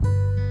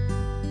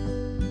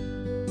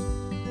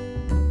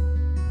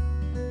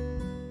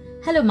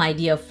Hello my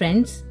dear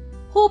friends,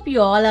 hope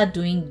you all are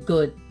doing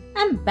good.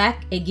 I'm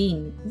back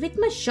again with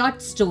my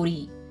short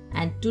story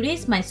and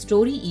today's my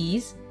story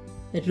is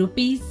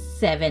Rupees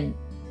 7.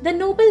 The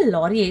Nobel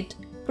laureate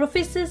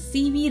Professor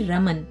C.V.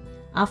 Raman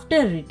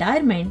after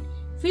retirement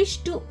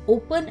wished to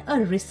open a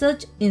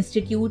research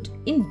institute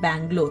in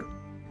Bangalore.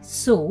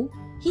 So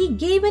he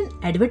gave an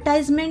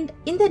advertisement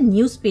in the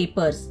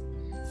newspapers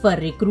for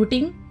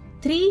recruiting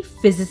 3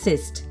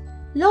 physicists.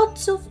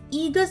 Lots of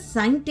eager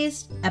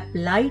scientists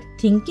applied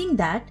thinking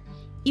that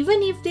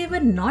even if they were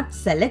not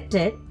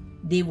selected,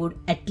 they would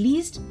at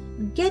least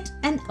get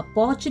an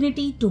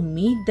opportunity to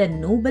meet the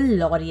Nobel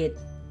laureate.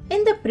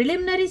 In the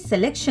preliminary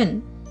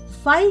selection,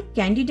 5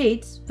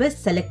 candidates were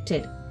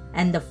selected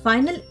and the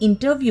final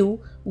interview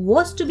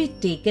was to be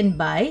taken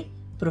by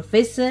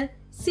Professor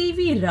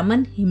C.V.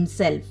 Raman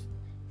himself.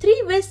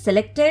 3 were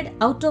selected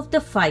out of the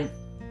 5.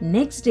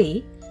 Next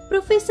day,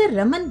 Professor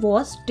Raman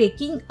was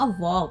taking a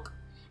walk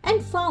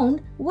and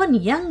found one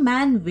young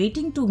man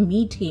waiting to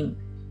meet him.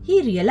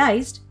 He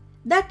realized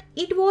that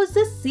it was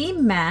the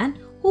same man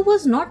who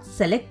was not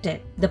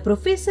selected. The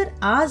professor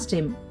asked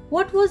him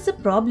what was the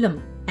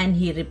problem and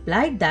he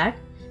replied that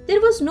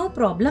there was no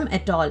problem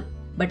at all.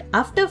 But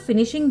after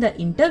finishing the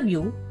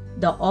interview,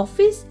 the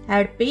office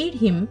had paid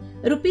him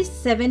Rupees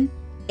 7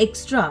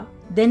 extra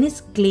than his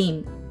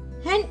claim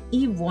and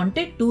he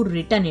wanted to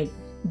return it.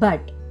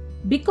 But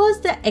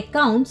because the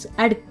accounts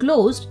had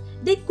closed,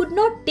 they could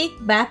not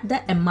take back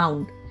the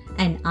amount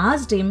and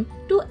asked him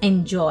to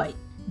enjoy.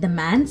 The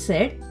man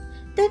said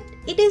that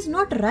it is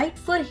not right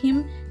for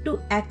him to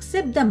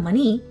accept the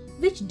money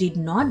which did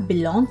not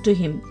belong to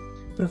him.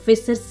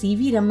 Professor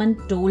C.V. Raman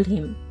told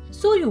him,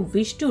 "So you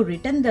wish to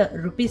return the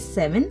Rupees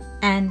 7?"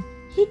 and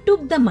he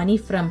took the money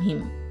from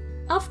him.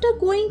 After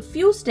going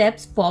few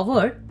steps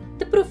forward,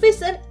 the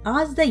professor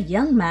asked the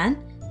young man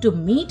to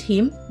meet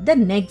him the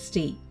next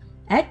day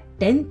at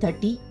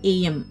 10:30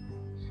 a.m.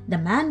 The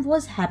man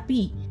was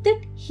happy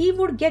that he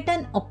would get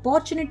an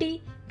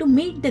opportunity to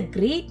meet the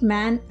great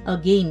man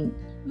again.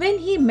 When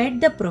he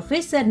met the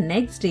professor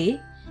next day,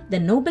 the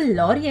Nobel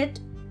laureate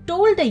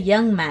told the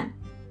young man,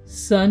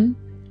 "Son,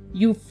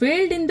 you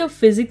failed in the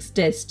physics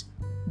test,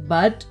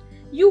 but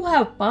you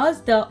have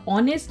passed the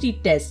honesty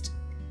test.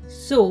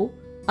 So,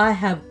 I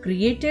have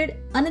created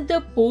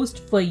another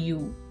post for you."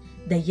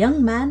 The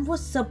young man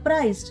was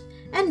surprised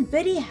and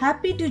very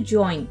happy to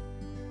join.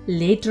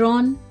 Later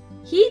on,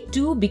 he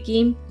too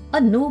became a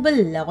Nobel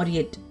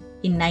laureate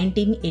in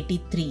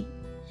 1983.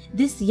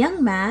 This young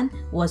man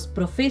was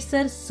Professor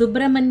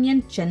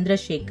Subramanian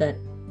Chandrasekhar,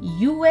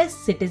 US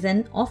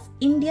citizen of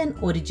Indian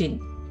origin.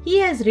 He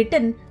has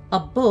written a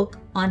book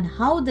on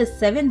how the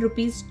 7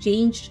 rupees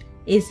changed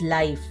his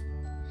life.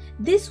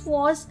 This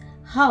was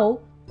how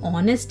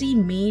honesty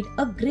made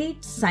a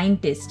great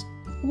scientist.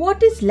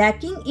 What is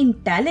lacking in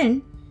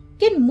talent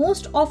can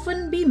most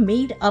often be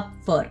made up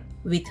for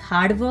with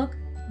hard work,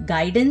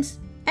 guidance,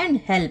 and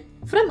help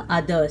from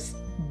others.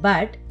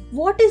 But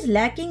what is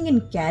lacking in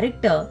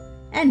character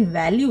and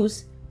values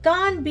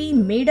can't be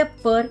made up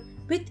for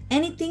with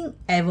anything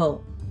ever.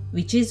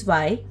 Which is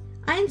why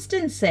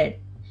Einstein said,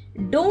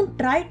 "Don't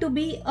try to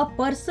be a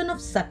person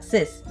of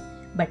success,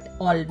 but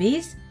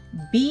always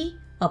be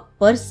a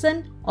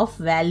person of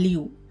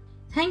value."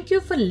 Thank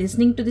you for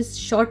listening to this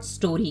short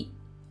story.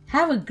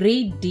 Have a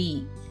great day.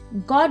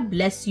 God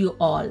bless you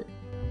all.